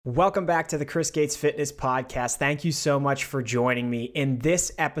Welcome back to the Chris Gates Fitness Podcast. Thank you so much for joining me. In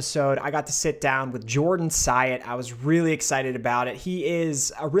this episode, I got to sit down with Jordan Syatt. I was really excited about it. He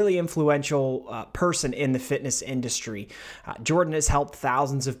is a really influential person in the fitness industry. Jordan has helped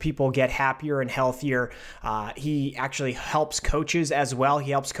thousands of people get happier and healthier. He actually helps coaches as well. He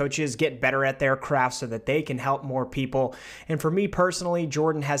helps coaches get better at their craft so that they can help more people. And for me personally,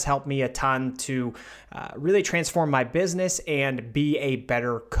 Jordan has helped me a ton to really transform my business and be a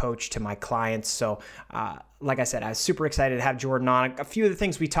better coach to my clients. So, like I said, I was super excited to have Jordan on. A few of the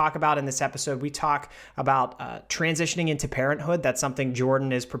things we talk about in this episode, we talk about transitioning into parenthood. That's something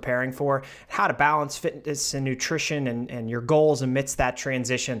Jordan is preparing for, how to balance fitness and nutrition and your goals amidst that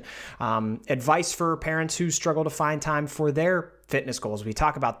transition. Advice for parents who struggle to find time for their fitness goals. We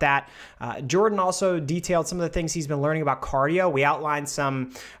talk about that. Jordan also detailed some of the things he's been learning about cardio. We outlined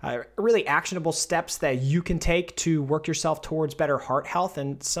some really actionable steps that you can take to work yourself towards better heart health.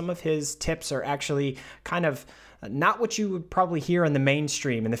 And some of his tips are actually kind of not what you would probably hear in the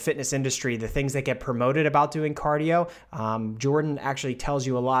mainstream in the fitness industry, the things that get promoted about doing cardio. Jordan actually tells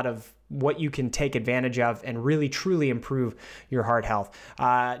you a lot of what you can take advantage of and really truly improve your heart health.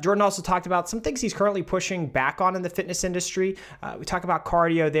 Jordan also talked about some things he's currently pushing back on in the fitness industry. We talk about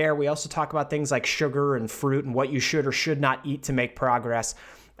cardio there. We also talk about things like sugar and fruit and what you should or should not eat to make progress.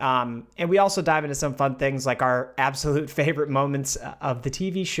 And we also dive into some fun things like our absolute favorite moments of the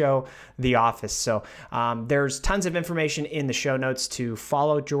TV show, The Office. So there's tons of information in the show notes to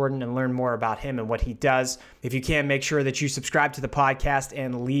follow Jordan and learn more about him and what he does. If you can, make sure that you subscribe to the podcast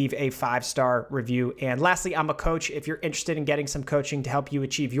and leave a 5-star review. And lastly, I'm a coach. If you're interested in getting some coaching to help you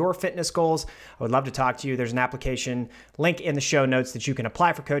achieve your fitness goals, I would love to talk to you. There's an application link in the show notes that you can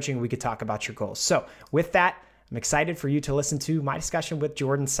apply for coaching. We could talk about your goals. So with that, I'm excited for you to listen to my discussion with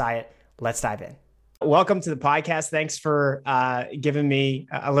Jordan Syatt. Let's dive in. Welcome to the podcast. Thanks for giving me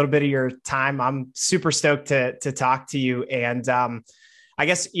a little bit of your time. I'm super stoked to talk to you. And I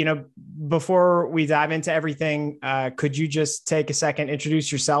guess, before we dive into everything, could you just take a second,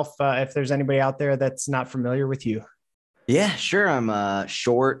 introduce yourself if there's anybody out there that's not familiar with you? Yeah, sure. I'm a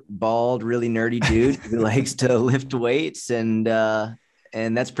short, bald, really nerdy dude who likes to lift weights, and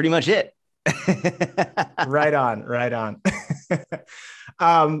that's pretty much it. Right on.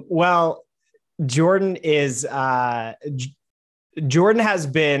 Well, Jordan has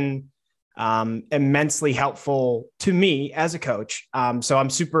been immensely helpful to me as a coach. So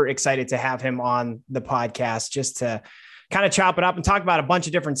I'm super excited to have him on the podcast just to kind of chop it up and talk about a bunch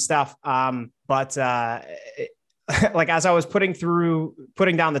of different stuff. Like as I was putting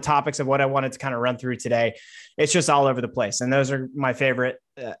down the topics of what I wanted to kind of run through today, it's just all over the place. And those are my favorite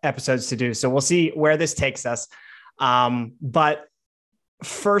episodes to do. So we'll see where this takes us. But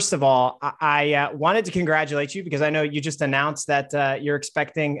first of all, I wanted to congratulate you because I know you just announced that you're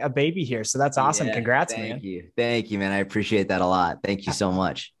expecting a baby here. So that's awesome. Yeah, congrats, man. Thank you, man. I appreciate that a lot. Thank you so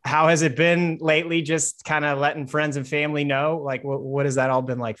much. How has it been lately? Just kind of letting friends and family know, like what has that all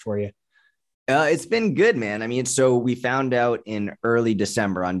been like for you? It's been good, man. I mean, so we found out in early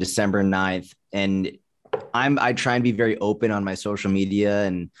December, on December 9th, and I try and be very open on my social media.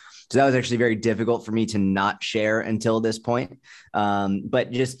 And so that was actually very difficult for me to not share until this point.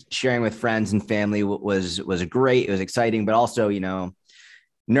 But just sharing with friends and family was great. It was exciting, but also,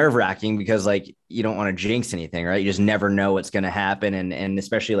 nerve wracking because you don't want to jinx anything, right? You just never know what's going to happen. And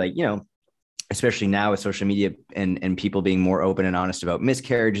especially especially now with social media and people being more open and honest about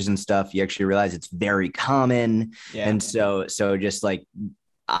miscarriages and stuff, you actually realize it's very common. Yeah. And so just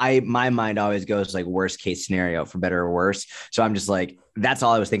my mind always goes worst case scenario for better or worse. So I'm just that's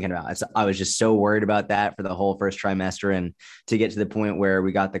all I was thinking about. I was just so worried about that for the whole first trimester. And to get to the point where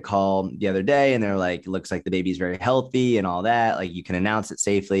we got the call the other day and they're like, it looks like the baby's very healthy and all that, you can announce it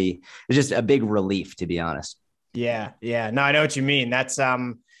safely. It's just a big relief, to be honest. Yeah. No, I know what you mean. That's,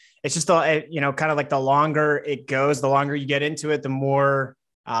 it's just, kind of like the longer it goes, the longer you get into it, the more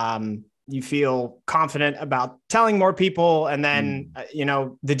you feel confident about telling more people. And then,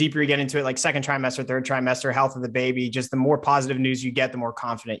 the deeper you get into it, like second trimester, third trimester, health of the baby, just the more positive news you get, the more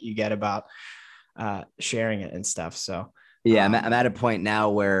confident you get about sharing it and stuff. So, yeah, I'm at a point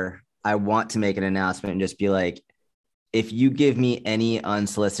now where I want to make an announcement and just be like, if you give me any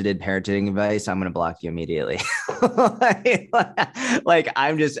unsolicited parenting advice, I'm going to block you immediately.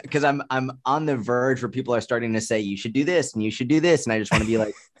 I'm just, because I'm on the verge where people are starting to say, you should do this and you should do this. And I just want to be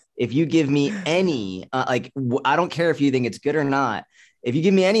like, if you give me any, I don't care if you think it's good or not. If you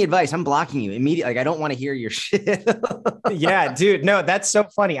give me any advice, I'm blocking you immediately. I don't want to hear your shit. Yeah, dude. No, that's so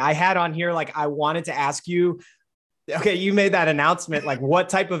funny. I had on here, I wanted to ask you Okay, you made that announcement. Like, what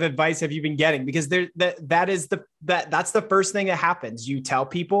type of advice have you been getting? Because that's the first thing that happens. You tell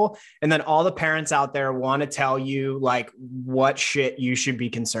people, and then all the parents out there want to tell you like what shit you should be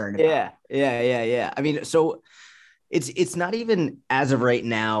concerned about. Yeah. I mean, so it's not even as of right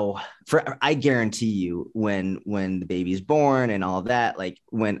now. I guarantee you, when the baby's born and all of that, like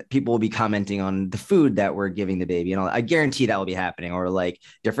when people will be commenting on the food that we're giving the baby and all, I guarantee that will be happening. Or like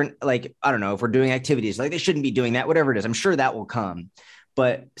different, like I don't know, if we're doing activities, like they shouldn't be doing that, whatever it is. I'm sure that will come.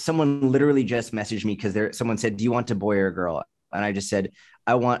 But someone literally just messaged me because someone said, "Do you want a boy or a girl?" And I just said,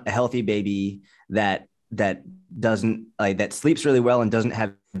 "I want a healthy baby that doesn't like that sleeps really well and doesn't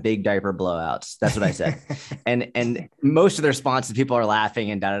have big diaper blowouts." That's what I said. and most of the responses, people are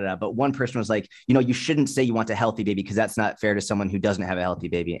laughing and da da da. But one person was like, you shouldn't say you want a healthy baby because that's not fair to someone who doesn't have a healthy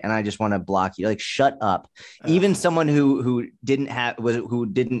baby. And I just want to block you. Like, shut up. Even someone who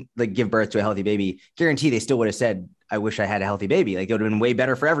didn't like give birth to a healthy baby, guarantee they still would have said, "I wish I had a healthy baby." Like, it would have been way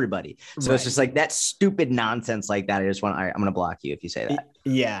better for everybody. So right. It's just like that stupid nonsense like that. I'm going to block you if you say that.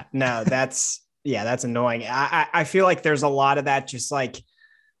 Yeah, no, that's annoying. I feel like there's a lot of that, just like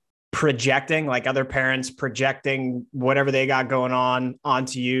projecting, like other parents projecting whatever they got going on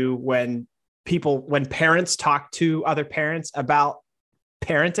onto you when parents talk to other parents about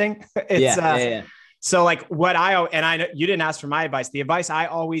parenting. It's So like I know you didn't ask for my advice. The advice I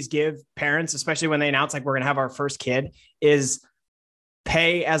always give parents, especially when they announce like we're going to have our first kid, is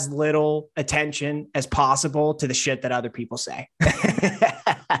pay as little attention as possible to the shit that other people say.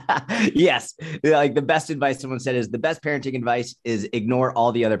 Yes. Like the best advice someone said is the best parenting advice is ignore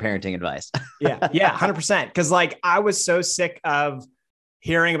all the other parenting advice. Yeah. 100%. Cause like I was so sick of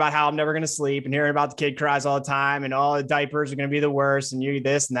hearing about how I'm never going to sleep and hearing about the kid cries all the time and all the diapers are going to be the worst and you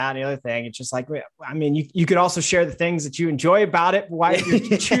this and that and the other thing. It's just like, I mean, you could also share the things that you enjoy about it. Why are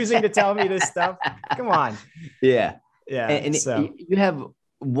you choosing to tell me this stuff? Come on. Yeah. Yeah. And so you have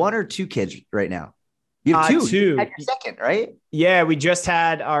one or two kids right now? You have two. Two. You had your second, right? Yeah, we just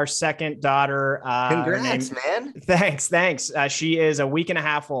had our second daughter. Congrats, man. Thanks. She is a week and a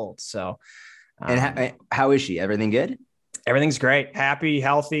half old. So, and how is she? Everything good? Everything's great. Happy,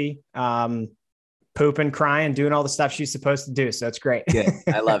 healthy, pooping, crying, doing all the stuff she's supposed to do. So it's great. Good.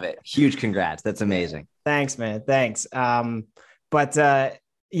 I love it. Huge congrats. That's amazing. Thanks, man. Thanks.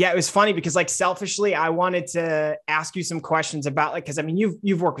 Yeah, it was funny because like selfishly, I wanted to ask you some questions about like, cause I mean,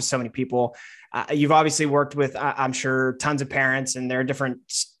 you've worked with so many people. You've obviously worked with, I'm sure, tons of parents and there are different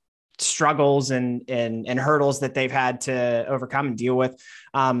struggles and hurdles that they've had to overcome and deal with.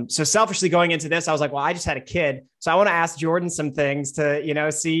 So selfishly going into this, I was like, well, I just had a kid. So I want to ask Jordan some things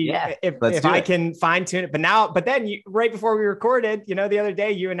to, see if I can fine tune it. But then right before we recorded, the other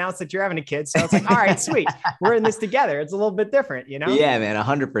day you announced that you're having a kid. So it's like, all right, sweet. We're in this together. It's a little bit different, Yeah, man.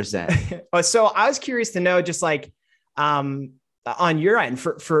 100%. So I was curious to know just like, on your end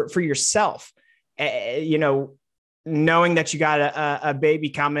for yourself, knowing that you got a baby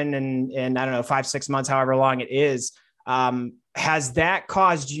coming in I don't know, 5-6 months, however long it is, has that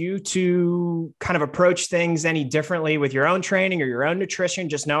caused you to kind of approach things any differently with your own training or your own nutrition?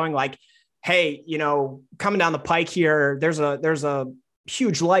 Just knowing like, hey, coming down the pike here, there's a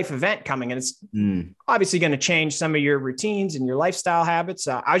huge life event coming and it's obviously going to change some of your routines and your lifestyle habits.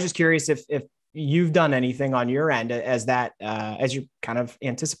 I was just curious if you've done anything on your end as you're kind of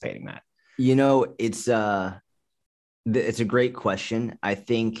anticipating that. It's a great question. I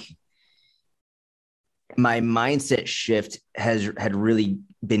think my mindset shift had really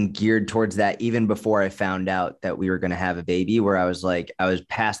been geared towards that even before I found out that we were going to have a baby, where I was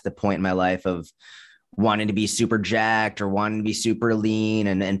past the point in my life of wanting to be super jacked or wanting to be super lean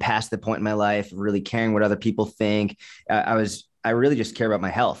and past the point in my life of really caring what other people think. I really just care about my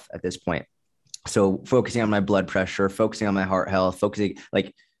health at this point. So focusing on my blood pressure, focusing on my heart health, focusing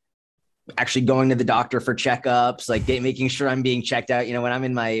like actually going to the doctor for checkups, like making sure I'm being checked out. When I'm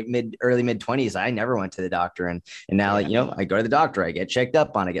in my early mid 20s, I never went to the doctor. And now, I go to the doctor, I get checked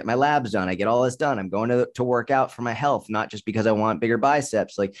up on, I get my labs done, I get all this done. I'm going to work out for my health, not just because I want bigger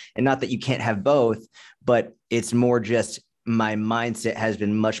biceps, and not that you can't have both, but it's more just my mindset has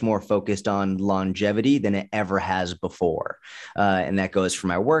been much more focused on longevity than it ever has before. And that goes for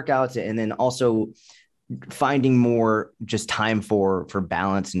my workouts. And then also finding more just time for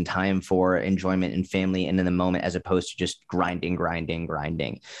balance and time for enjoyment and family and in the moment, as opposed to just grinding,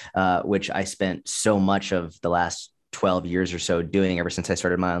 which I spent so much of the last 12 years or so doing ever since I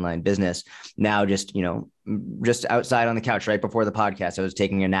started my online business. Now, just, just outside on the couch right before the podcast, I was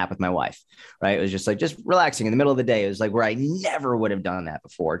taking a nap with my wife, right? It was just relaxing in the middle of the day. It was like where I never would have done that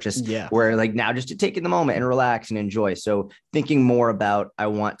before, where like now just to take in the moment and relax and enjoy. So thinking more about, I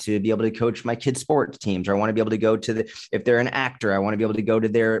want to be able to coach my kids' sports teams, or I want to be able to go to if they're an actor, I want to be able to go to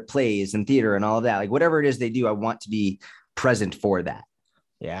their plays and theater and all of that. Like whatever it is they do, I want to be present for that.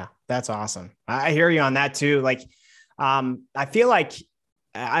 Yeah, that's awesome. I hear you on that too. Like, I feel like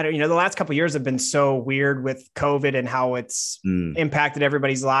the last couple of years have been so weird with COVID and how it's impacted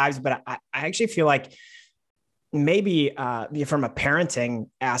everybody's lives. But I actually feel like maybe from a parenting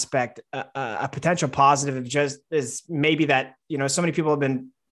aspect, a potential positive is maybe that, so many people have been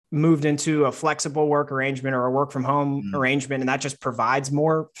moved into a flexible work arrangement or a work from home arrangement, and that just provides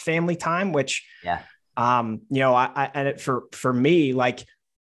more family time, which, for me, like,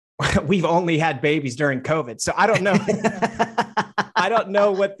 we've only had babies during COVID. So I don't know. I don't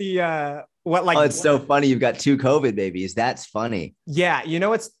know what it's so funny. You've got 2 COVID babies. That's funny. Yeah.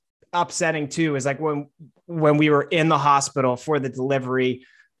 What's upsetting too is like when we were in the hospital for the delivery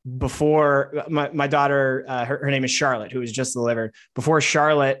before my daughter, her name is Charlotte, who was just delivered. Before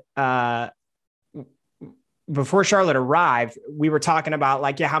Charlotte arrived, we were talking about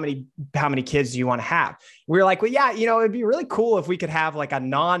like, how many kids do you want to have? We were like, well, yeah, it'd be really cool if we could have like a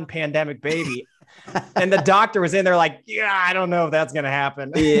non-pandemic baby. And the doctor was in there like, yeah, I don't know if that's going to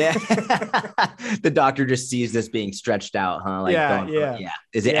happen. Yeah. The doctor just sees this being stretched out, huh? Like,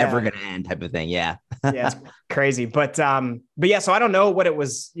 is it ever going to end type of thing? Yeah. Yeah. It's crazy. But yeah, so I don't know what it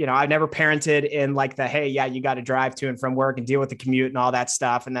was. I've never parented in like hey, yeah, you got to drive to and from work and deal with the commute and all that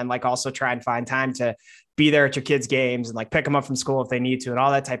stuff. And then like also try and find time to be there at your kids' games and like pick them up from school if they need to and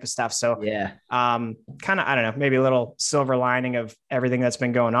all that type of stuff. So kind of, I don't know, maybe a little silver lining of everything that's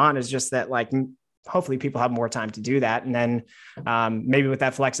been going on is just that like, hopefully people have more time to do that. And then maybe with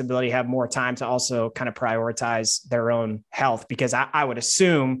that flexibility, have more time to also kind of prioritize their own health, because I would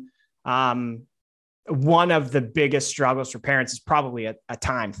assume one of the biggest struggles for parents is probably a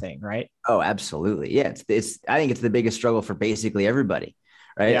time thing, right? Oh, absolutely. Yeah. I think it's the biggest struggle for basically everybody,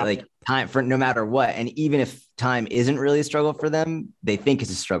 right? Yeah. Like time for no matter what. And even if time isn't really a struggle for them, they think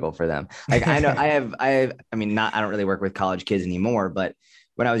it's a struggle for them. Like I know I don't really work with college kids anymore, but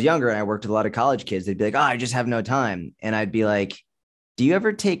when I was younger and I worked with a lot of college kids, they'd be like, oh, I just have no time. And I'd be like, do you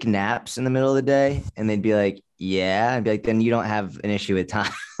ever take naps in the middle of the day? And they'd be like, yeah. I'd be like, then you don't have an issue with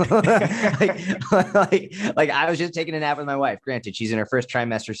time. like I was just taking a nap with my wife. Granted, she's in her first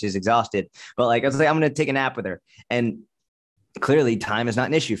trimester. She's exhausted, but like, I was like, I'm going to take a nap with her. And clearly time is not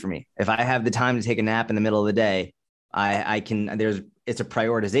an issue for me. If I have the time to take a nap in the middle of the day, I can, it's a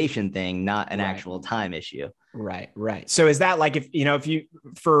prioritization thing, not an actual time issue. Right. So is that like, if you,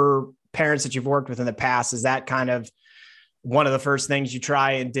 for parents that you've worked with in the past, is that kind of one of the first things you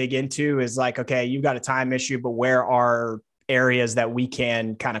try and dig into is like, okay, you've got a time issue, but where are areas that we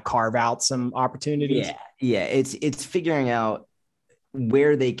can kind of carve out some opportunities? Yeah. It's figuring out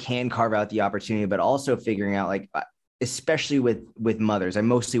where they can carve out the opportunity, but also figuring out like, especially with mothers. I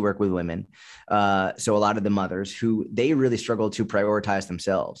mostly work with women. So a lot of the mothers who they really struggle to prioritize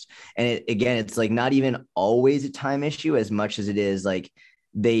themselves. And it's like not even always a time issue as much as it is like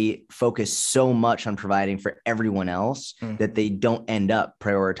they focus so much on providing for everyone else that they don't end up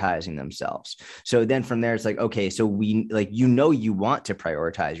prioritizing themselves. So then from there, it's like, okay, so we like, you want to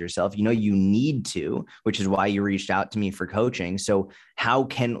prioritize yourself, you need to, which is why you reached out to me for coaching. So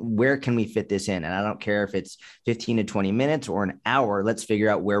where can we fit this in? And I don't care if it's 15 to 20 minutes or an hour, let's figure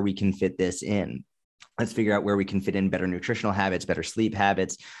out where we can fit this in. Let's figure out where we can fit in better nutritional habits, better sleep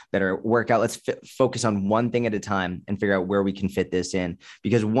habits, better workout. Let's focus on one thing at a time and figure out where we can fit this in.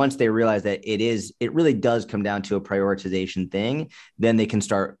 Because once they realize that it really does come down to a prioritization thing, then they can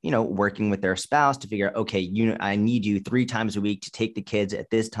start, working with their spouse to figure out, okay, I need you 3 times a week to take the kids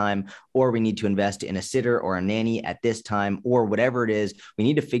at this time, or we need to invest in a sitter or a nanny at this time, or whatever it is. We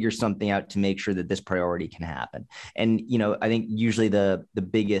need to figure something out to make sure that this priority can happen. And, I think usually the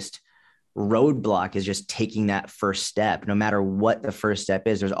biggest roadblock is just taking that first step. No matter what the first step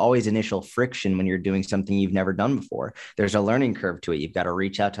is, there's always initial friction when you're doing something you've never done before. There's a learning curve to it. You've got to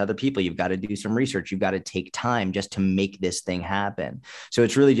reach out to other people. You've got to do some research. You've got to take time just to make this thing happen. So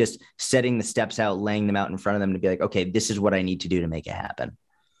it's really just setting the steps out, laying them out in front of them to be like, okay, this is what I need to do to make it happen.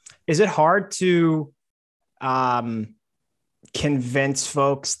 Is it hard to convince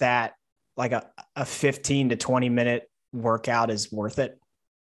folks that like a 15 to 20 minute workout is worth it?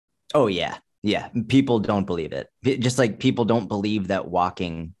 Oh yeah. Yeah. People don't believe it. Just like people don't believe that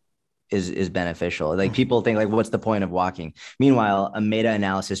walking is beneficial. Like people think like, what's the point of walking? Meanwhile, a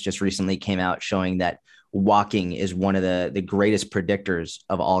meta-analysis just recently came out showing that walking is one of the greatest predictors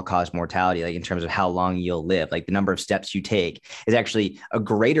of all cause mortality, like in terms of how long you'll live. Like the number of steps you take is actually a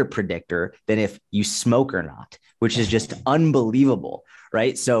greater predictor than if you smoke or not, which is just unbelievable,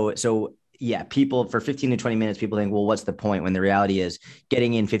 right? So yeah, people for 15 to 20 minutes, people think, well, what's the point? When the reality is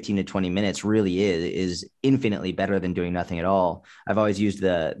getting in 15 to 20 minutes really is infinitely better than doing nothing at all. I've always used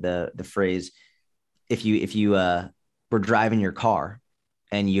the phrase, if you were driving your car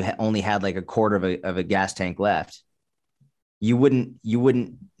and you only had like a quarter of a gas tank left, you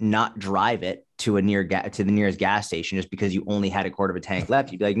wouldn't not drive it to the nearest gas station just because you only had a quarter of a tank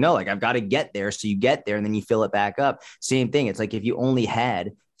left. You'd be like, no, like I've got to get there. So you get there and then you fill it back up. Same thing. It's like if you only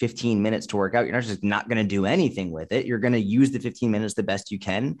had 15 minutes to work out, you're not going to do anything with it. You're going to use the 15 minutes the best you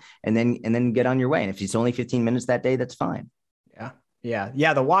can and then get on your way. And if it's only 15 minutes that day, that's fine. Yeah.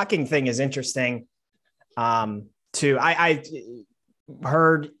 The walking thing is interesting. Too. I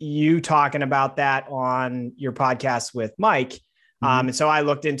heard you talking about that on your podcast with Mike. And so I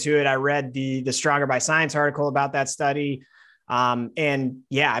looked into it. I read the Stronger by Science article about that study. And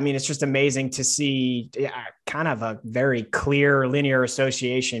yeah, I mean, it's just amazing to see kind of a very clear linear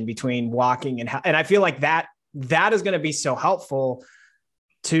association between walking and I feel like that is going to be so helpful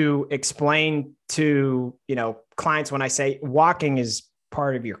to explain to, clients when I say walking is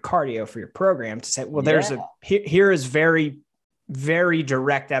part of your cardio for your program, to say, well, here is very, very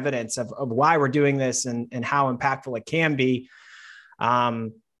direct evidence of why we're doing this and how impactful it can be.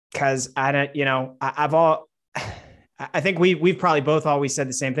 Cause I think we've probably both always said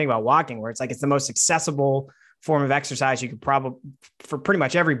the same thing about walking, where it's like, it's the most accessible form of exercise you could probably for pretty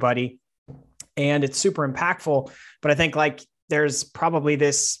much everybody. And it's super impactful, but I think like there's probably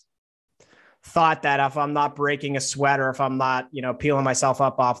this thought that if I'm not breaking a sweat or if I'm not, peeling myself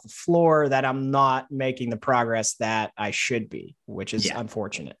up off the floor, that I'm not making the progress that I should be, which is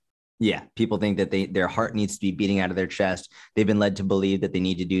unfortunate. Yeah. People think that their heart needs to be beating out of their chest. They've been led to believe that they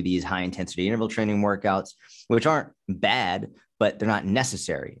need to do these high intensity interval training workouts, which aren't bad, but they're not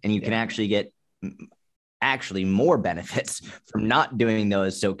necessary. And you can actually get more benefits from not doing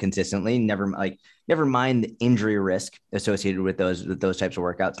those so consistently. Never mind the injury risk associated with those types of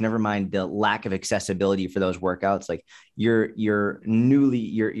workouts. Never mind the lack of accessibility for those workouts. Like your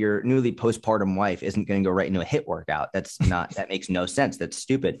newly postpartum wife isn't going to go right into a HIIT workout. That makes no sense. That's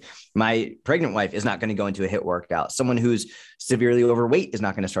stupid. My pregnant wife is not going to go into a HIIT workout. Someone who's severely overweight is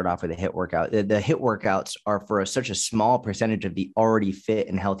not going to start off with a HIIT workout. The HIIT workouts are for such a small percentage of the already fit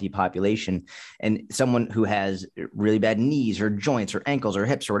and healthy population. And someone who has really bad knees or joints or ankles or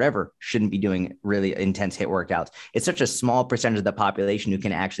hips or whatever shouldn't be doing really intense HIIT workouts. It's such a small percentage of the population who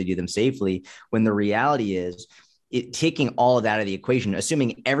can actually do them safely, when the reality is taking all of that out of the equation,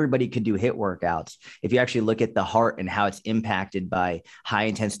 assuming everybody could do HIIT workouts. If you actually look at the heart and how it's impacted by high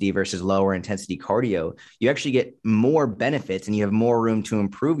intensity versus lower intensity cardio, you actually get more benefits and you have more room to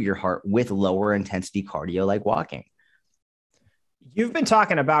improve your heart with lower intensity cardio like walking. You've been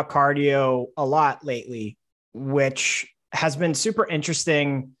talking about cardio a lot lately, which has been super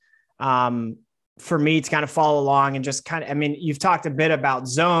interesting for me to kind of follow along and just you've talked a bit about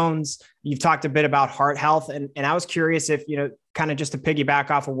zones, you've talked a bit about heart health. And I was curious if, kind of just to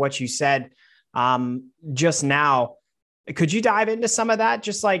piggyback off of what you said just now, could you dive into some of that?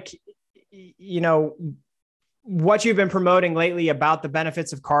 Just like, what you've been promoting lately about the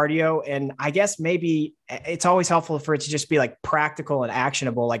benefits of cardio. And I guess maybe it's always helpful for it to just be like practical and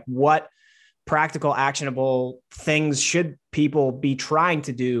actionable. Like what practical, actionable things should people be trying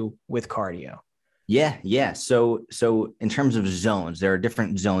to do with cardio? Yeah. So in terms of zones, there are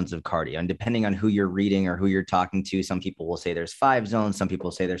different zones of cardio, and depending on who you're reading or who you're talking to, some people will say there's 5 zones. Some people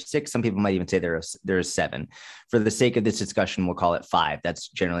say there's 6. Some people might even say there's 7. For the sake of this discussion, we'll call it 5. That's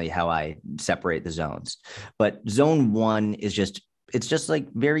generally how I separate the zones. But zone 1 is it's just like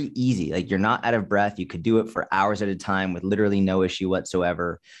very easy. Like you're not out of breath. You could do it for hours at a time with literally no issue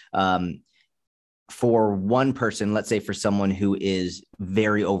whatsoever. For one person, let's say for someone who is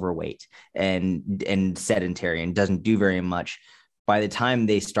very overweight and sedentary and doesn't do very much, by the time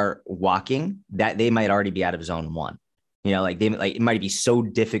they start walking, that they might already be out of zone 1. It might be so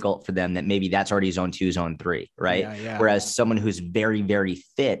difficult for them that maybe that's already zone 2, zone 3, right? Yeah. Whereas someone who's very, very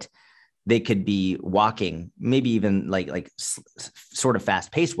fit, they could be walking, maybe even like sort of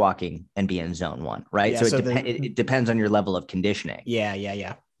fast paced walking and be in zone 1, right? Yeah, it depends on your level of conditioning.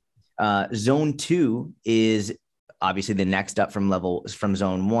 Yeah. Zone 2 is obviously the next up from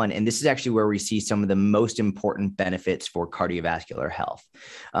zone 1. And this is actually where we see some of the most important benefits for cardiovascular health.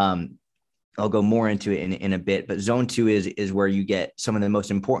 I'll go more into it in a bit, but zone 2 is where you get some of the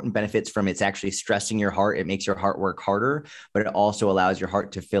most important benefits from it's actually stressing your heart. It makes your heart work harder, but it also allows your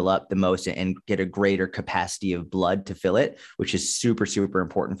heart to fill up the most and get a greater capacity of blood to fill it, which is super, super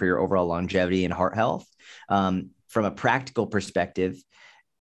important for your overall longevity and heart health. From a practical perspective,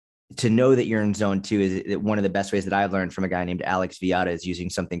 to know that you're in zone 2 is one of the best ways that I've learned from a guy named Alex Viada is using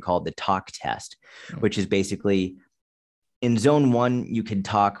something called the talk test, which is basically in zone 1, you can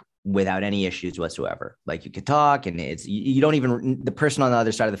talk without any issues whatsoever. Like you could talk and you don't even, the person on the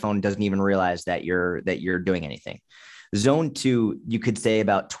other side of the phone doesn't even realize that you're doing anything. Zone 2, you could say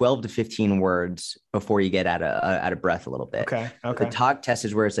about 12 to 15 words before you get out of breath a little bit. Okay. The talk test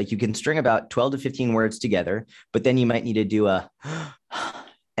is where it's like you can string about 12 to 15 words together, but then you might need to do a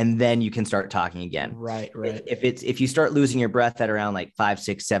and then you can start talking again. Right. If you start losing your breath at around like 5,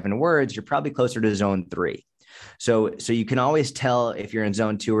 6, 7 words, you're probably closer to zone 3. So you can always tell if you're in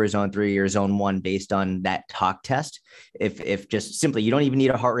zone 2 or zone 3 or zone 1 based on that talk test. If just simply, you don't even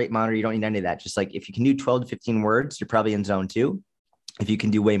need a heart rate monitor. You don't need any of that. Just like if you can do 12 to 15 words, you're probably in zone 2. If you can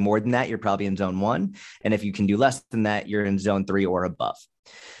do way more than that, you're probably in zone 1. And if you can do less than that, you're in zone 3 or above.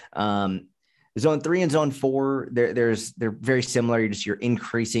 Zone 3 and zone 4, they're very similar. You're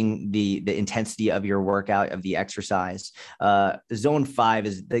increasing the intensity of your workout, of the exercise. Zone 5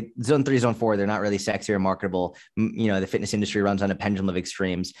 is zone 3, zone 4. They're not really sexy or marketable. The fitness industry runs on a pendulum of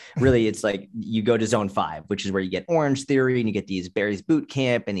extremes. Really, it's like you go to zone 5, which is where you get Orange Theory and you get these Barry's Boot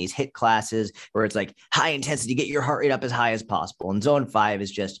Camp and these HIIT classes where it's like high intensity, get your heart rate up as high as possible. And zone 5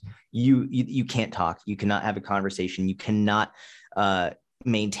 is just you can't talk. You cannot have a conversation. You cannot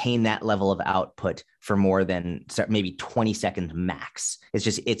maintain that level of output for more than maybe 20 seconds max.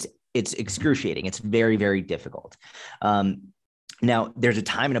 It's excruciating. It's very, very difficult. Now there's a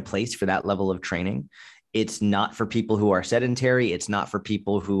time and a place for that level of training. It's not for people who are sedentary. It's not for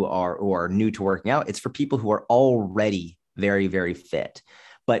people who are new to working out. It's for people who are already very, very fit,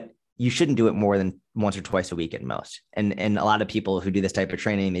 but you shouldn't do it more than once or twice a week at most. And a lot of people who do this type of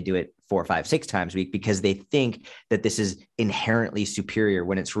training, they do it 4, 5, 6 times a week because they think that this is inherently superior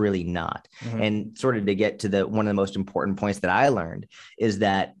when it's really not. Mm-hmm. And sort of to get to one of the most important points that I learned is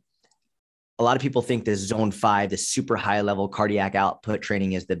that a lot of people think this zone 5, this super high level cardiac output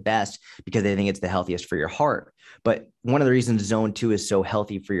training is the best because they think it's the healthiest for your heart. But one of the reasons zone 2 is so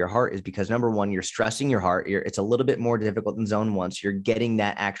healthy for your heart is because number one, you're stressing your heart. It's a little bit more difficult than zone 1. So you're getting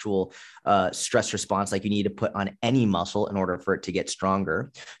that actual stress response like you need to put on any muscle in order for it to get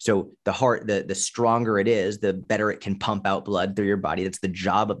stronger. So the heart, the stronger it is, the better it can pump out blood through your body. That's the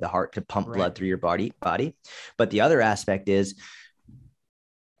job of the heart, to pump blood through your body. But the other aspect is,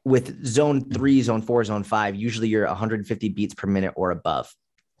 with zone 3, zone 4, zone 5, usually you're 150 beats per minute or above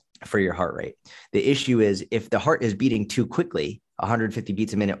for your heart rate. The issue is if the heart is beating too quickly, 150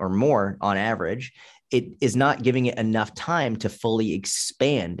 beats a minute or more on average, it is not giving it enough time to fully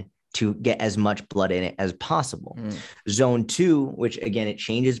expand to get as much blood in it as possible. Zone 2, which again, it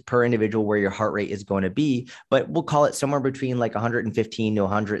changes per individual where your heart rate is going to be, but we'll call it somewhere between like 115 to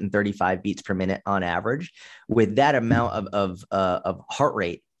 135 beats per minute on average. With that amount of heart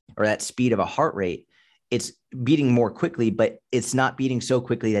rate, or that speed of a heart rate, it's beating more quickly, but it's not beating so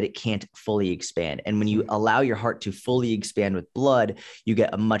quickly that it can't fully expand. And when you allow your heart to fully expand with blood, you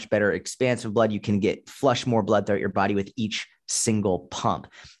get a much better expanse of blood. You can flush more blood throughout your body with each single pump.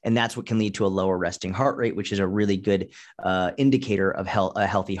 And that's what can lead to a lower resting heart rate, which is a really good indicator of a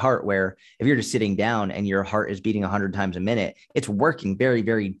healthy heart, where if you're just sitting down and your heart is beating 100 times a minute, it's working very,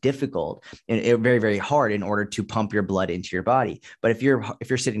 very difficult and very, very hard in order to pump your blood into your body. But if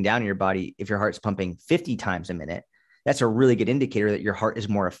you're sitting down in your body, if your heart's pumping 50 times a minute, that's a really good indicator that your heart is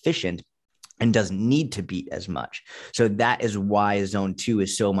more efficient and doesn't need to beat as much. So that is why zone 2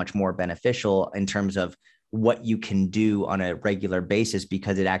 is so much more beneficial in terms of what you can do on a regular basis,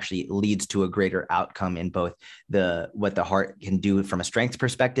 because it actually leads to a greater outcome in both what the heart can do from a strength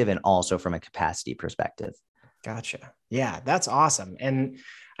perspective and also from a capacity perspective. Gotcha. Yeah, that's awesome. And,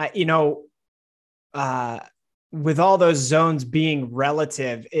 with all those zones being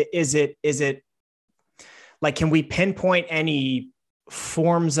relative, is it like, can we pinpoint any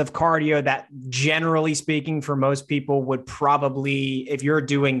forms of cardio that, generally speaking, for most people would probably, if you're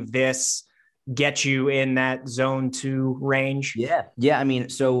doing this, get you in that zone 2 range? Yeah. I mean,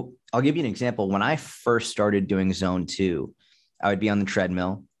 so I'll give you an example. When I first started doing zone 2, I would be on the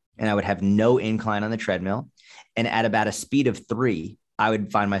treadmill and I would have no incline on the treadmill. And at about a speed of 3, I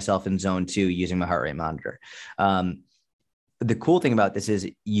would find myself in zone 2 using my heart rate monitor. The cool thing about this is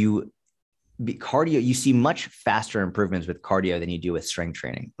cardio, you see much faster improvements with cardio than you do with strength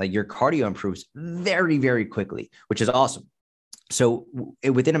training. Like your cardio improves very, very quickly, which is awesome. So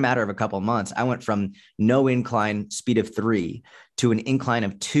within a matter of a couple of months, I went from no incline speed of 3 to an incline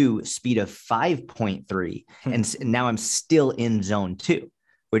of 2 speed of 5.3. And now I'm still in zone 2,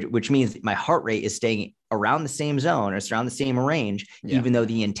 which means my heart rate is staying around the same zone or it's around the same range, even though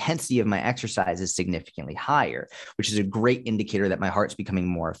the intensity of my exercise is significantly higher, which is a great indicator that my heart's becoming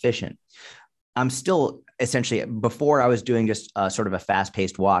more efficient. I'm still essentially, before I was doing just sort of a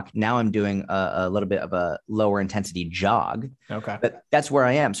fast-paced walk. Now I'm doing a little bit of a lower intensity jog. Okay. But that's where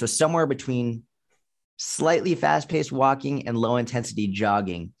I am. So somewhere between slightly fast-paced walking and low intensity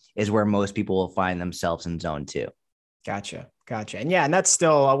jogging is where most people will find themselves in zone 2. Gotcha. And yeah, and that's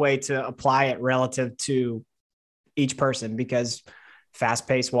still a way to apply it relative to each person, because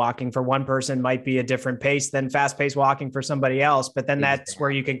fast-paced walking for one person might be a different pace than fast-paced walking for somebody else. But then that's where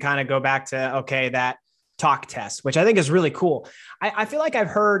you can kind of go back to, okay, that talk test, which I think is really cool. I feel like I've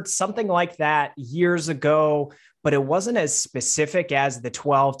heard something like that years ago, but it wasn't as specific as the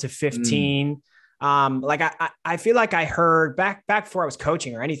 12 to 15. Like I feel like I heard back before I was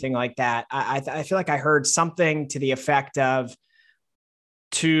coaching or anything like that. I feel like I heard something to the effect of,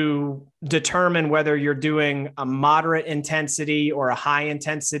 to determine whether you're doing a moderate intensity or a high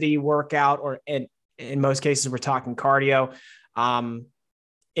intensity workout, or in most cases, we're talking cardio.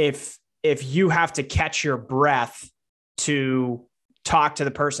 If you have to catch your breath to talk to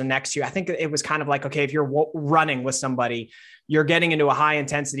the person next to you, I think it was kind of like, okay, if you're running with somebody, you're getting into a high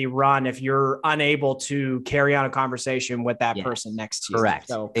intensity run if you're unable to carry on a conversation with that person next to you. Correct.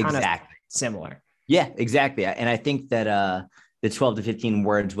 So kind of similar. Yeah, exactly. And I think that, the 12 to 15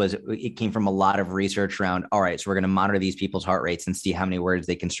 words it came from a lot of research around, all right, so we're going to monitor these people's heart rates and see how many words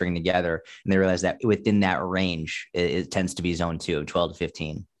they can string together. And they realized that within that range, it tends to be zone 2, 12 to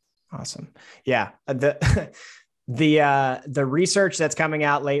 15. Awesome. Yeah. The research that's coming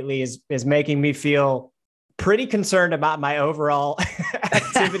out lately is making me feel pretty concerned about my overall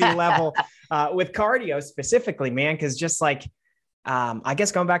activity level with cardio specifically, man. Cause just like, I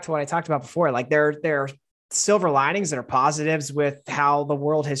guess going back to what I talked about before, like there are silver linings that are positives with how the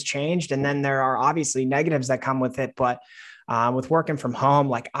world has changed. And then there are obviously negatives that come with it. But with working from home,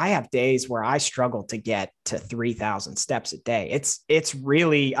 like I have days where I struggle to get to 3,000 steps a day. It's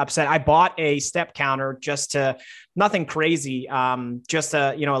really upset. I bought a step counter nothing crazy. Just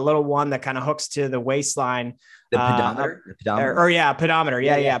a little one that kind of hooks to the waistline. The pedometer? Pedometer.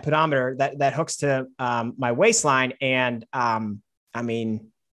 Yeah. Pedometer that hooks to my waistline. And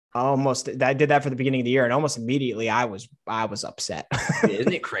I did that for the beginning of the year, and almost immediately I was upset.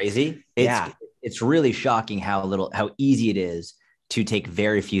 Isn't it crazy? It's really shocking how easy it is to take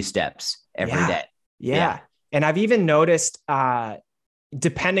very few steps every day. Yeah. And I've even noticed,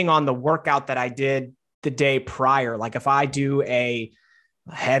 depending on the workout that I did the day prior, like if I do a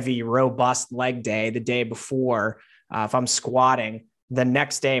heavy, robust leg day the day before, if I'm squatting, the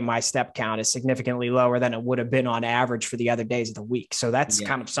next day, my step count is significantly lower than it would have been on average for the other days of the week. So that's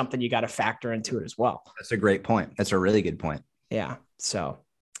kind of something you got to factor into it as well. That's a great point. That's a really good point. Yeah. So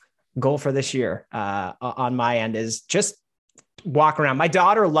goal for this year on my end is just walk around. My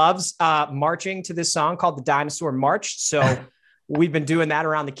daughter loves marching to this song called the Dinosaur March. So we've been doing that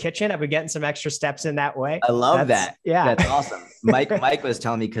around the kitchen. I've been getting some extra steps in that way. I love that. Yeah. That's awesome. Mike was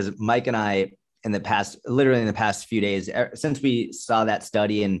telling me, because Mike and I, in the past few days, since we saw that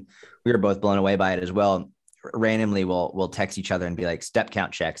study and we were both blown away by it as well, randomly we'll text each other and be like, step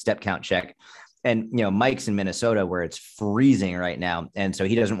count check. And, Mike's in Minnesota where it's freezing right now. And so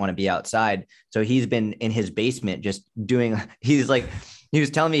he doesn't want to be outside. So he's been in his basement just he was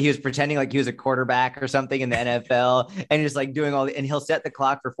telling me he was pretending like he was a quarterback or something in the NFL and just like doing and he'll set the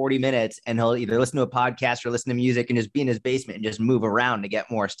clock for 40 minutes and he'll either listen to a podcast or listen to music and just be in his basement and just move around to get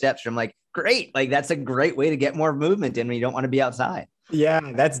more steps. I'm like, great. Like that's a great way to get more movement in when you don't want to be outside. Yeah,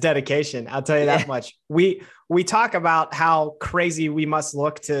 that's dedication. I'll tell you that much. We talk about how crazy we must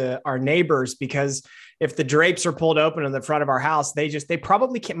look to our neighbors, because if the drapes are pulled open in the front of our house, they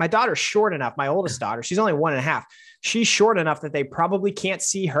probably can't. My daughter's short enough. My oldest daughter, she's only 1.5. She's short enough that they probably can't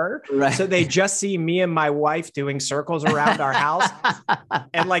see her. Right. So they just see me and my wife doing circles around our house.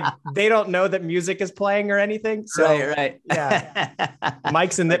 And like, they don't know that music is playing or anything. So right. Yeah.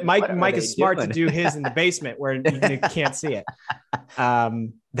 Mike is smart to do his in the basement where you can't see it.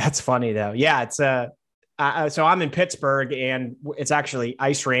 That's funny though. Yeah. It's so I'm in Pittsburgh and it's actually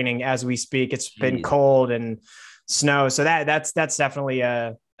ice raining as we speak. It's been cold and snow. So that's definitely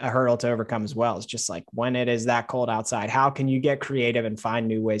a hurdle to overcome as well. It's just like, when it is that cold outside, how can you get creative and find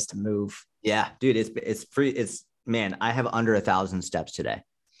new ways to move? Yeah, dude, it's free. Man, I have under 1,000 steps today.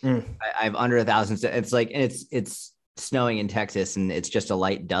 I have under 1,000 steps. It's like, and it's snowing in Texas and it's just a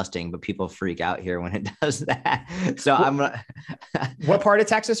light dusting, but people freak out here when it does that. So what part of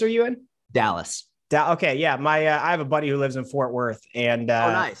Texas are you in? Dallas. Okay. Yeah. I have a buddy who lives in Fort Worth, and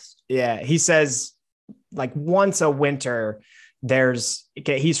oh, nice. Yeah. He says like once a winter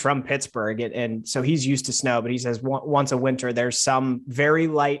he's from Pittsburgh, and so he's used to snow, but he says once a winter, there's some very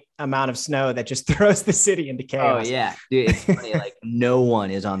light amount of snow that just throws the city into chaos. Oh yeah, dude, it's funny. Like no one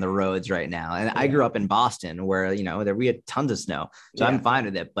is on the roads right now. And I grew up in Boston where, we had tons of snow. So I'm fine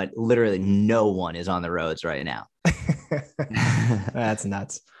with it, but literally no one is on the roads right now. That's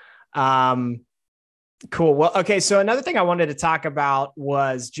nuts. Cool. Well, okay. So another thing I wanted to talk about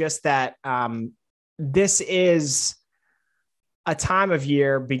was just that, this is a time of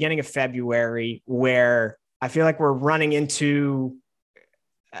year, beginning of February, where I feel like we're running into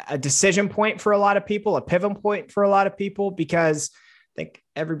a decision point for a lot of people, a pivot point for a lot of people, because I think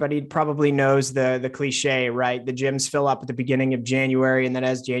everybody probably knows the cliche, right? The gyms fill up at the beginning of January. And then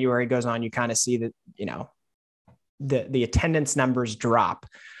as January goes on, you kind of see that, the attendance numbers drop.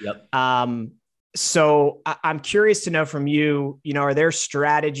 Yep. So I'm curious to know from you, are there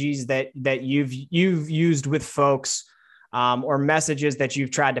strategies that you've used with folks, or messages that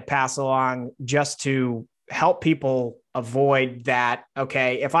you've tried to pass along just to help people avoid that?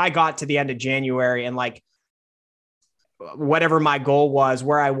 Okay, if I got to the end of January and like whatever my goal was,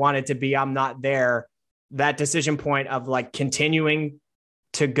 where I wanted to be, I'm not there, that decision point of like continuing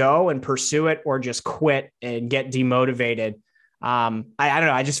to go and pursue it or just quit and get demotivated. I don't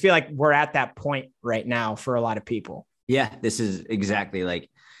know. I just feel like we're at that point right now for a lot of people. Yeah, this is exactly like,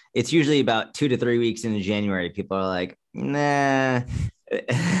 it's usually about 2 to 3 weeks into January. People are like, nah,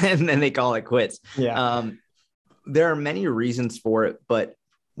 and then they call it quits. Yeah. There are many reasons for it, but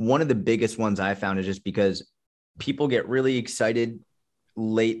one of the biggest ones I found is just because people get really excited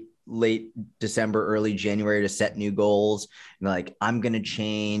late December, early January to set new goals. And like, I'm going to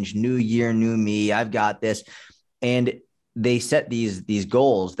change, new year, new me. I've got this. And they set these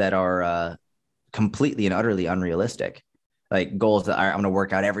goals that are completely and utterly unrealistic. Like goals that I'm going to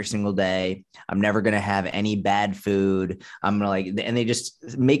work out every single day. I'm never going to have any bad food. I'm going to and they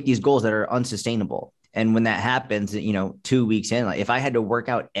just make these goals that are unsustainable. And when that happens, 2 weeks in, like if I had to work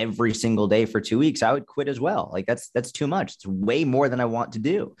out every single day for 2 weeks, I would quit as well. Like that's too much. It's way more than I want to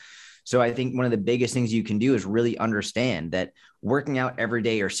do. So I think one of the biggest things you can do is really understand that working out every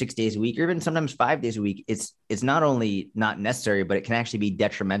day or 6 days a week, or even sometimes 5 days a week, it's not only not necessary, but it can actually be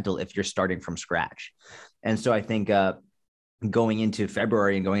detrimental if you're starting from scratch. And so I think, going into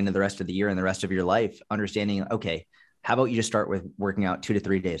February and going into the rest of the year and the rest of your life, understanding, okay, how about you just start with working out 2 to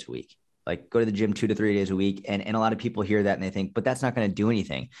 3 days a week? Like go to the gym 2 to 3 days a week. And a lot of people hear that and they think, but that's not going to do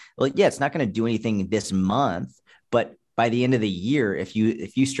anything. Well, yeah, it's not going to do anything this month, but by the end of the year, if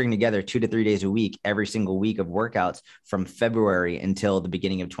you string together 2 to 3 days a week, every single week of workouts from February until the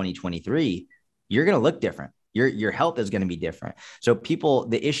beginning of 2023, you're going to look different. Your health is going to be different. So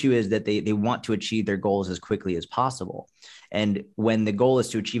the issue is that they want to achieve their goals as quickly as possible. And when the goal is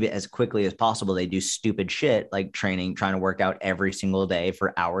to achieve it as quickly as possible, they do stupid shit like trying to work out every single day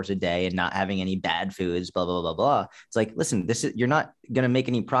for hours a day and not having any bad foods, blah, blah, blah, blah. It's like, listen, you're not going to make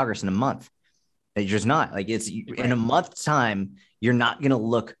any progress in a month. It's just not like in a month's time, you're not going to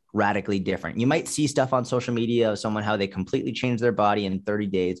look radically different. You might see stuff on social media of someone, how they completely changed their body in 30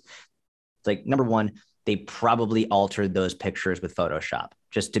 days. It's like, number one, they probably altered those pictures with Photoshop,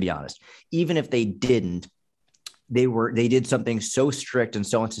 just to be honest. Even if they didn't, they did something so strict and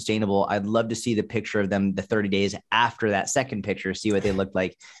so unsustainable. I'd love to see the picture of them the 30 days after that second picture, see what they looked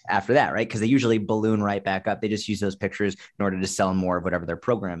like after that, right? Because they usually balloon right back up. They just use those pictures in order to sell more of whatever their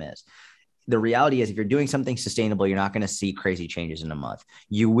program is. The reality is if you're doing something sustainable, you're not going to see crazy changes in a month.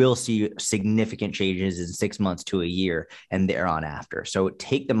 You will see significant changes in 6 months to a year and thereon after. So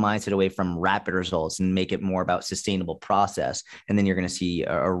take the mindset away from rapid results and make it more about sustainable process. And then you're going to see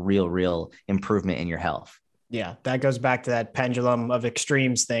a real improvement in your health. Yeah. That goes back to that pendulum of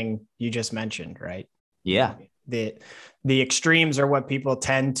extremes thing you just mentioned, right? Yeah. The extremes are what people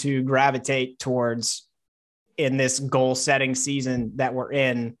tend to gravitate towards in this goal setting season that we're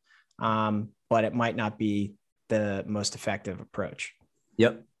in. But it might not be the most effective approach.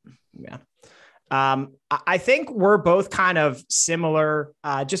 Yep. Yeah. I think we're both kind of similar.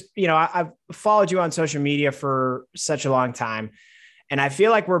 I've followed you on social media for such a long time, and I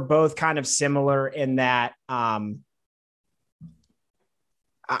feel like we're both kind of similar in that,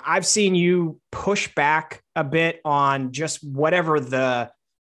 I've seen you push back a bit on just whatever the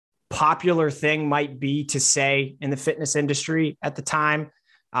popular thing might be to say in the fitness industry at the time.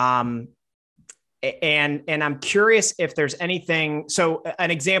 And I'm curious if there's anything. So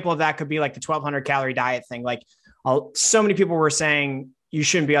an example of that could be like the 1,200 calorie diet thing. Like, so many people were saying you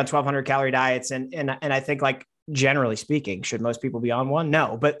shouldn't be on 1,200 calorie diets. And I think, like, generally speaking, should most people be on one?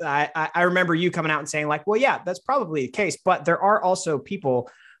 No. But I remember you coming out and saying, like, well, yeah, that's probably the case. But there are also people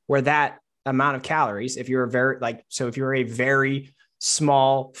where that amount of calories, if you're if you're a very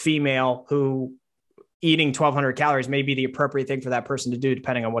small female who eating 1,200 calories may be the appropriate thing for that person to do,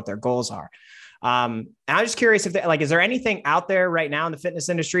 depending on what their goals are. And I'm just curious if is there anything out there right now in the fitness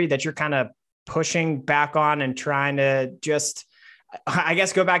industry that you're kind of pushing back on and trying to just, I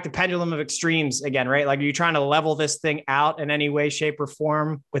guess, go back to pendulum of extremes again, right? Like, are you trying to level this thing out in any way, shape, or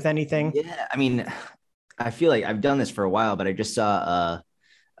form with anything? Yeah. I mean, I feel like I've done this for a while, but I just saw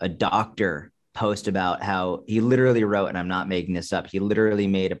a doctor post about how he literally wrote, and I'm not making this up, he literally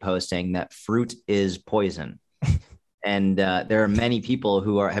made a post saying that fruit is poison. And there are many people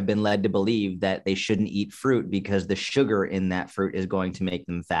who have been led to believe that they shouldn't eat fruit because the sugar in that fruit is going to make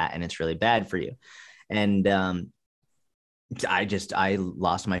them fat and it's really bad for you. And I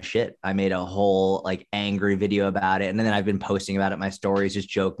lost my shit. I made a whole like angry video about it. And then I've been posting about it, my stories, just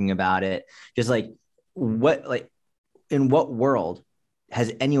joking about it. Just like, in what world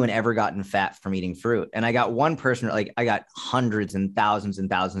has anyone ever gotten fat from eating fruit? And I got one person, like, I got hundreds and thousands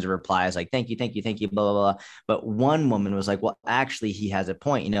of replies, like, thank you, blah, blah, blah. But one woman was like, well, actually, he has a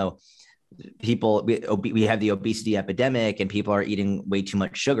point. You know, we have the obesity epidemic and people are eating way too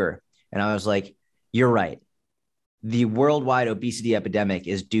much sugar. And I was like, you're right. The worldwide obesity epidemic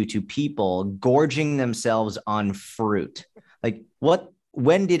is due to people gorging themselves on fruit. Like,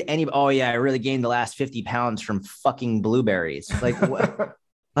 when did anybody, oh yeah, I really gained the last 50 pounds from fucking blueberries. Like, what,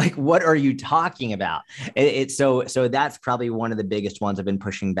 like, what are you talking about? So that's probably one of the biggest ones I've been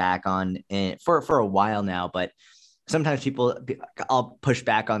pushing back on for a while now. But sometimes I'll push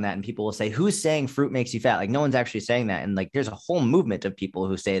back on that and people will say, who's saying fruit makes you fat? Like, no one's actually saying that. And like, there's a whole movement of people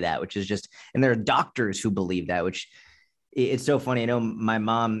who say that, which is just, and there are doctors who believe that, which it's so funny. I know my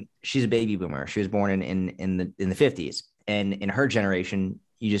mom, she's a baby boomer. She was born in the 50s. And in her generation,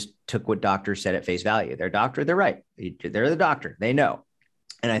 you just took what doctors said at face value. They're a doctor, they're right. They're the doctor, they know.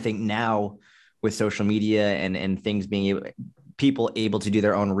 And I think now with social media and things being people able to do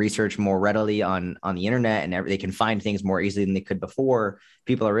their own research more readily on the internet, and they can find things more easily than they could before,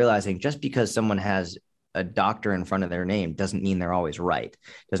 people are realizing just because someone has a doctor in front of their name doesn't mean they're always right.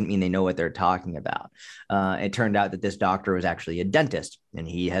 Doesn't mean they know what they're talking about. It turned out that this doctor was actually a dentist and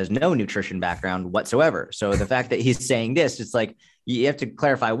he has no nutrition background whatsoever. So the fact that he's saying this, it's like, you have to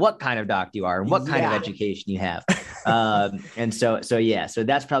clarify what kind of doctor you are and what kind of education you have. And so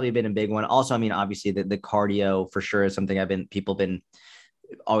that's probably been a big one. Also, I mean, obviously the cardio for sure is something people been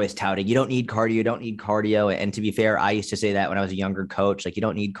always touting. You don't need cardio. And to be fair, I used to say that when I was a younger coach, like, you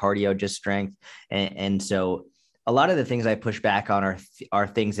don't need cardio, just strength. And so a lot of the things I push back on are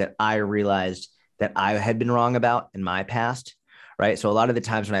things that I realized that I had been wrong about in my past. Right. So a lot of the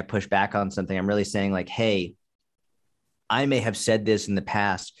times when I push back on something, I'm really saying like, hey, I may have said this in the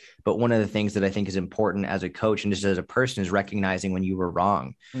past, but one of the things that I think is important as a coach and just as a person is recognizing when you were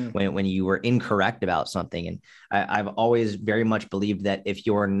wrong, when you were incorrect about something. And I've always very much believed that if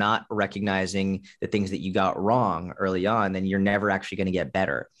you're not recognizing the things that you got wrong early on, then you're never actually going to get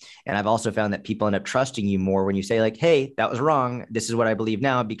better. And I've also found that people end up trusting you more when you say like, hey, that was wrong. This is what I believe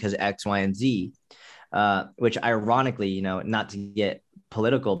now because X, Y, and Z, which ironically, you know, not to get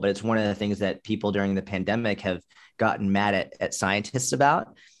political, but it's one of the things that people during the pandemic have gotten mad at scientists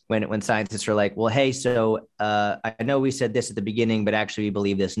about, when scientists are like, well, hey, so I know we said this at the beginning, but actually we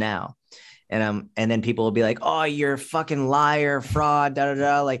believe this now. And then people will be like, oh, you're a fucking liar, fraud, da, da,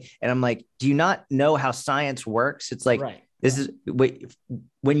 da. Like, and I'm like, do you not know how science works? It's like, right. This is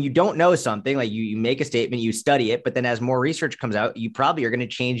when you don't know something, like you make a statement, you study it, but then as more research comes out, you probably are going to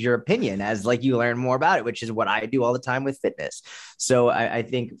change your opinion as like you learn more about it, which is what I do all the time with fitness. So I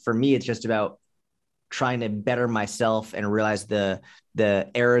think for me, it's just about trying to better myself and realize the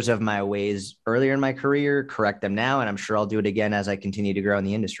errors of my ways earlier in my career, correct them now. And I'm sure I'll do it again as I continue to grow in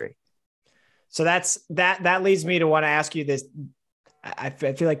the industry. So that leads me to want to ask you this. I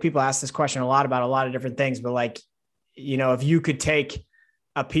feel like people ask this question a lot about a lot of different things, but like, you know, if you could take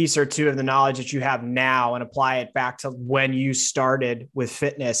a piece or two of the knowledge that you have now and apply it back to when you started with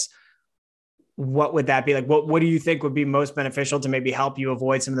fitness, what would that be? Like, what do you think would be most beneficial to maybe help you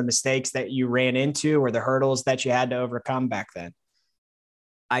avoid some of the mistakes that you ran into or the hurdles that you had to overcome back then?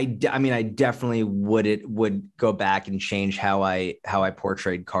 I mean, I definitely would go back and change how I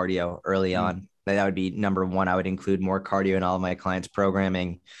portrayed cardio early on. That would be number one. I would include more cardio in all of my clients'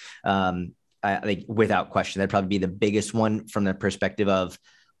 programming. I think without question, that'd probably be the biggest one from the perspective of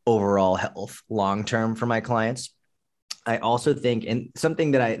overall health long-term for my clients. I also think, and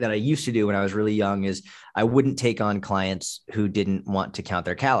something that I used to do when I was really young is I wouldn't take on clients who didn't want to count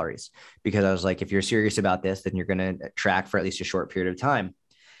their calories, because I was like, if you're serious about this, then you're going to track for at least a short period of time.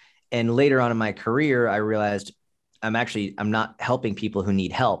 And later on in my career, I realized I'm not helping people who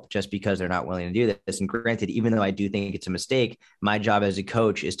need help just because they're not willing to do this. And granted, even though I do think it's a mistake, my job as a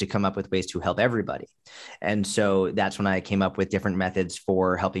coach is to come up with ways to help everybody. And so that's when I came up with different methods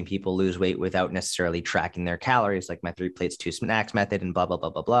for helping people lose weight without necessarily tracking their calories, like my 3 plates, 2 snacks method, and blah, blah, blah,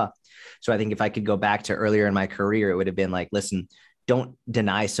 blah, blah. So I think if I could go back to earlier in my career, it would have been like, listen, don't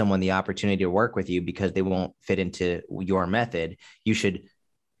deny someone the opportunity to work with you because they won't fit into your method. You should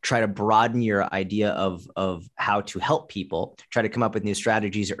try to broaden your idea of how to help people, try to come up with new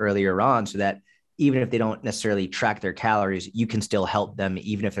strategies earlier on so that even if they don't necessarily track their calories, you can still help them,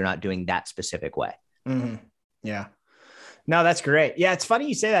 even if they're not doing that specific way. Mm-hmm. Yeah. No, that's great. Yeah. It's funny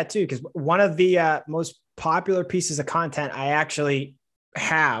you say that too, because one of the most popular pieces of content I actually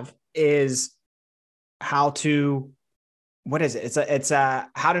have is what is it? It's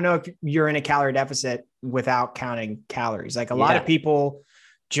how to know if you're in a calorie deficit without counting calories. Like a lot of people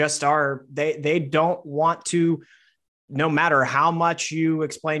just they don't want to, no matter how much you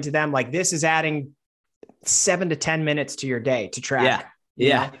explain to them, like this is adding 7 to 10 minutes to your day to track.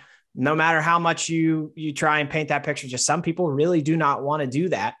 Yeah. No matter how much you try and paint that picture, just some people really do not want to do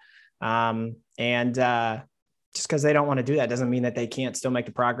that. Just because they don't want to do that doesn't mean that they can't still make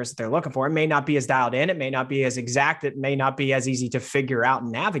the progress that they're looking for. It may not be as dialed in. It may not be as exact. It may not be as easy to figure out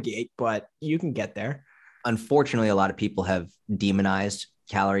and navigate, but you can get there. Unfortunately, a lot of people have demonized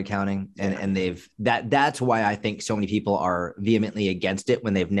calorie counting, and that's why I think so many people are vehemently against it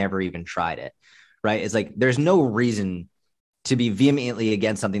when they've never even tried it. Right. It's like, there's no reason to be vehemently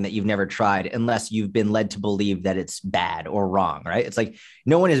against something that you've never tried unless you've been led to believe that it's bad or wrong. Right. It's like,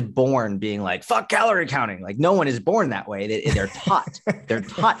 no one is born being like, fuck calorie counting. Like, no one is born that way. They're taught, they're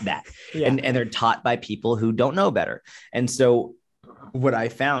taught that. Yeah. And they're taught by people who don't know better. And so what I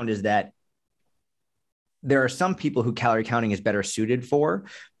found is that there are some people who calorie counting is better suited for,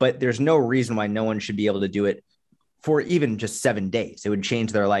 but there's no reason why no one should be able to do it for even just 7 days. It would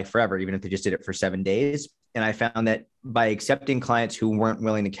change their life forever, even if they just did it for 7 days. And I found that by accepting clients who weren't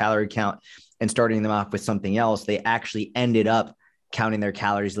willing to calorie count and starting them off with something else, they actually ended up counting their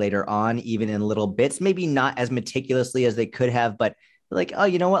calories later on, even in little bits, maybe not as meticulously as they could have, but like, oh,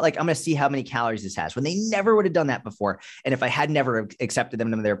 you know what? Like, I'm going to see how many calories this has, when they never would have done that before. And if I had never accepted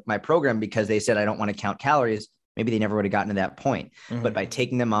them into my program because they said, I don't want to count calories, maybe they never would have gotten to that point. Mm-hmm. But by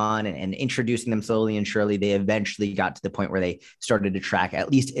taking them on and introducing them slowly and surely, they eventually got to the point where they started to track, at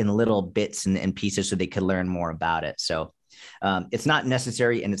least in little bits and pieces, so they could learn more about it. So it's not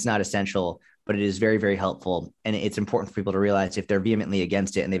necessary and it's not essential, but it is very, very helpful. And it's important for people to realize if they're vehemently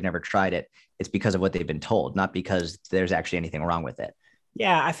against it and they've never tried it, it's because of what they've been told, not because there's actually anything wrong with it.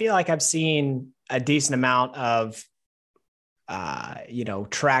 Yeah, I feel like I've seen a decent amount of,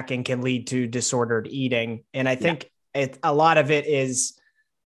 tracking can lead to disordered eating. And I think a lot of it is,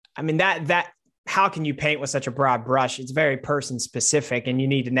 I mean, that how can you paint with such a broad brush? It's very person specific, and you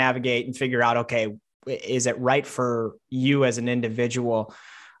need to navigate and figure out, okay, is it right for you as an individual?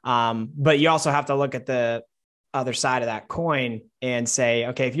 But you also have to look at the other side of that coin and say,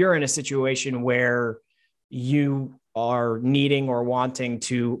 okay, if you're in a situation where you are needing or wanting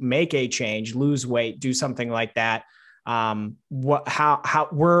to make a change, lose weight, do something like that,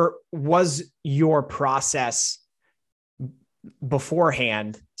 was your process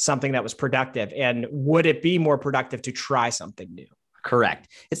beforehand something that was productive, and would it be more productive to try something new? Correct.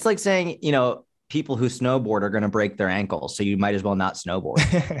 It's like saying, people who snowboard are going to break their ankles, so you might as well not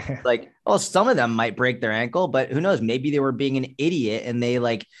snowboard. Like, well, some of them might break their ankle, but who knows? Maybe they were being an idiot and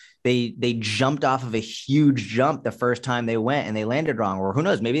they jumped off of a huge jump the first time they went and they landed wrong, or who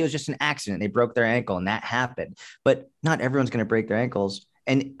knows? Maybe it was just an accident. They broke their ankle and that happened, but not everyone's going to break their ankles.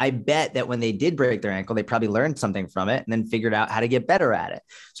 And I bet that when they did break their ankle, they probably learned something from it and then figured out how to get better at it.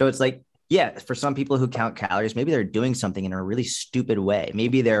 So it's like, yeah, for some people who count calories, maybe they're doing something in a really stupid way.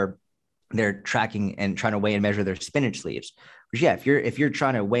 Maybe they're tracking and trying to weigh and measure their spinach leaves. Which, yeah, if you're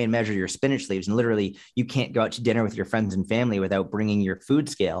trying to weigh and measure your spinach leaves and literally you can't go out to dinner with your friends and family without bringing your food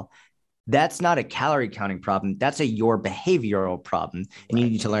scale, that's not a calorie counting problem. That's your behavioral problem. And you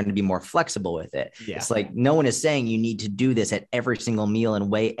need to learn to be more flexible with it. Yeah. It's like, no one is saying you need to do this at every single meal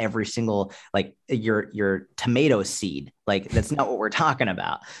and weigh every single, like your tomato seed. Like, that's not what we're talking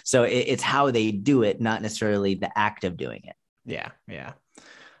about. So it's how they do it, not necessarily the act of doing it. Yeah. Yeah.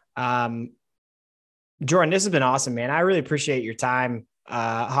 Jordan, this has been awesome, man. I really appreciate your time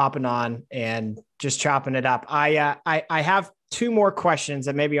hopping on and just chopping it up. I have 2 more questions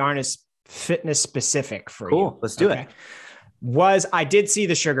that maybe aren't as fitness specific for you. Cool. Let's do it. I did see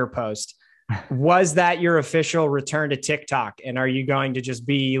the sugar post. Was that your official return to TikTok? And are you going to just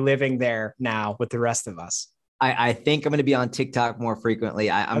be living there now with the rest of us? I think I'm going to be on TikTok more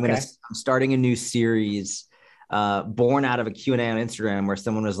frequently. I'm starting a new series born out of a Q&A on Instagram where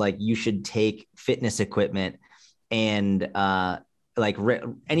someone was like, you should take fitness equipment and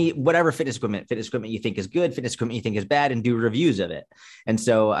whatever fitness equipment you think is good, fitness equipment you think is bad, and do reviews of it. And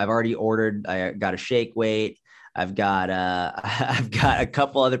so I've already ordered, I got a shake weight. I've got a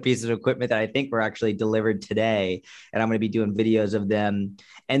couple other pieces of equipment that I think were actually delivered today, and I'm going to be doing videos of them.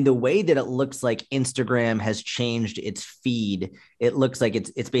 And the way that it looks like Instagram has changed its feed, it looks like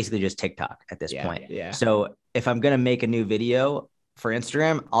it's basically just TikTok at this point. Yeah. So if I'm going to make a new video for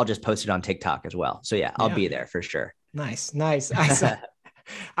Instagram, I'll just post it on TikTok as well. So I'll be there for sure. Nice.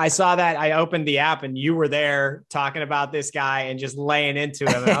 I saw that. I opened the app and you were there talking about this guy and just laying into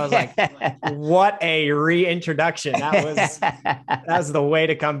him. And I was like, what a reintroduction. That was the way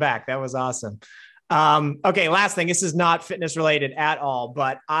to come back. That was awesome. Okay. Last thing, this is not fitness related at all,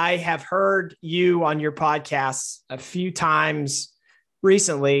 but I have heard you on your podcasts a few times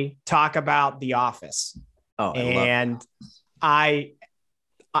recently talk about The Office. Oh, I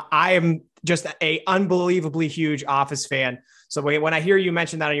am just a unbelievably huge Office fan. So when I hear you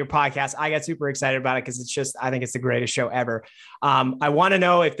mention that on your podcast, I get super excited about it because I think it's the greatest show ever. I want to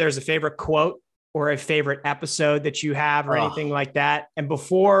know if there's a favorite quote or a favorite episode that you have or anything like that. And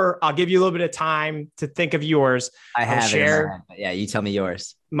before, I'll give you a little bit of time to think of yours. I have share. Yeah, you tell me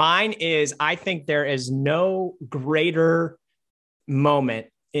yours. Mine is, I think there is no greater moment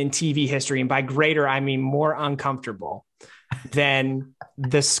in TV history, and by greater, I mean more uncomfortable, than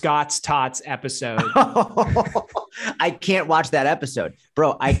the Scott's Tots episode. I can't watch that episode,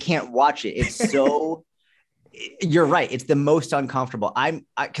 bro. I can't watch it. It's so, you're right. It's the most uncomfortable.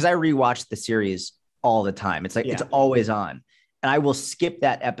 Cause I rewatch the series all the time. It's like, it's always on, and I will skip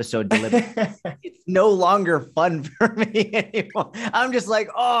that episode deliberately. It's no longer fun for me anymore. I'm just like,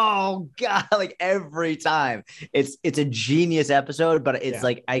 oh God, like every time. It's a genius episode, but it's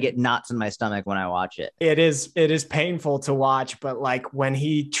like I get knots in my stomach when I watch it. It is painful to watch, but like when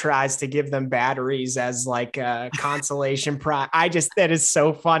he tries to give them batteries as like a consolation prize, that is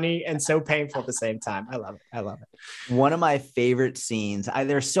so funny and so painful at the same time. I love it. One of my favorite scenes,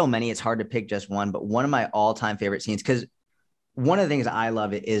 there's so many, it's hard to pick just one, but one of my all-time favorite scenes, because one of the things I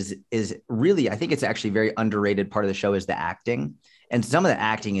love is really, I think it's actually very underrated part of the show, is the acting. And some of the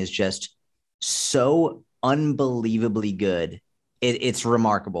acting is just so unbelievably good. It's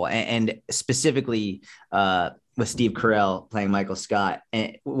remarkable. And specifically with Steve Carell playing Michael Scott.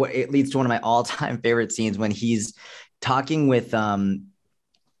 And it leads to one of my all-time favorite scenes when he's talking with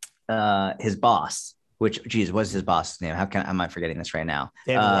his boss. Which, geez, what's his boss's name? Am I forgetting this right now?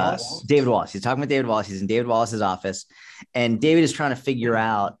 David Wallace. David Wallace. He's talking with David Wallace. He's in David Wallace's office, and David is trying to figure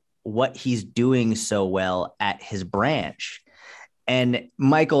out what he's doing so well at his branch. And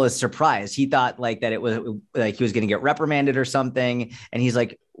Michael is surprised. He thought like that it was like he was going to get reprimanded or something. And he's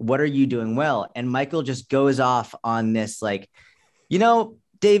like, "What are you doing well?" And Michael just goes off on this like,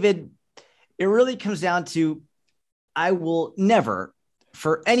 David, it really comes down to, I will never,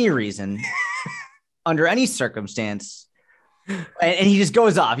 for any reason, under any circumstance, and he just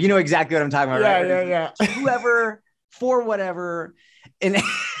goes off. You know exactly what I'm talking about, right? Yeah. Whoever, for whatever.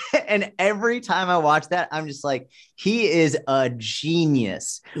 And every time I watch that, I'm just like, he is a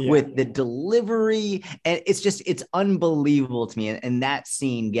genius with the delivery. And it's unbelievable to me. And that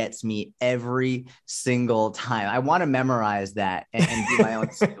scene gets me every single time. I want to memorize that and do my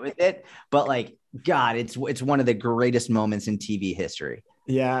own skit with it. But like, God, it's one of the greatest moments in TV history.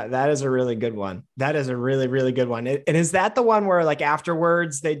 Yeah, that is a really good one. That is a really, really good one. And is that the one where like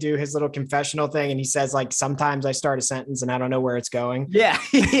afterwards they do his little confessional thing and he says like, sometimes I start a sentence and I don't know where it's going? Yeah,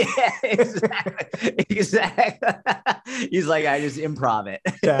 exactly. He's like, I just improv it.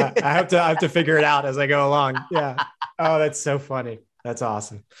 Yeah, I have to figure it out as I go along. Yeah. Oh, that's so funny. That's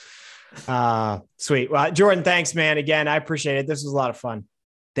awesome. Sweet. Well, Jordan, thanks, man. Again, I appreciate it. This was a lot of fun.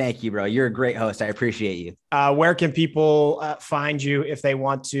 Thank you, bro. You're a great host. I appreciate you. Where can people find you if they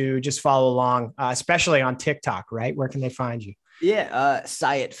want to just follow along, especially on TikTok, right? Where can they find you? Yeah.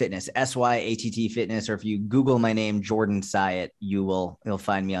 Syatt Fitness, SYATT Fitness. Or if you Google my name, Jordan Syatt, you'll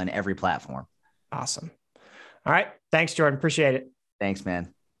find me on every platform. Awesome. All right. Thanks, Jordan. Appreciate it. Thanks,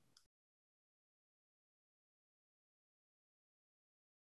 man.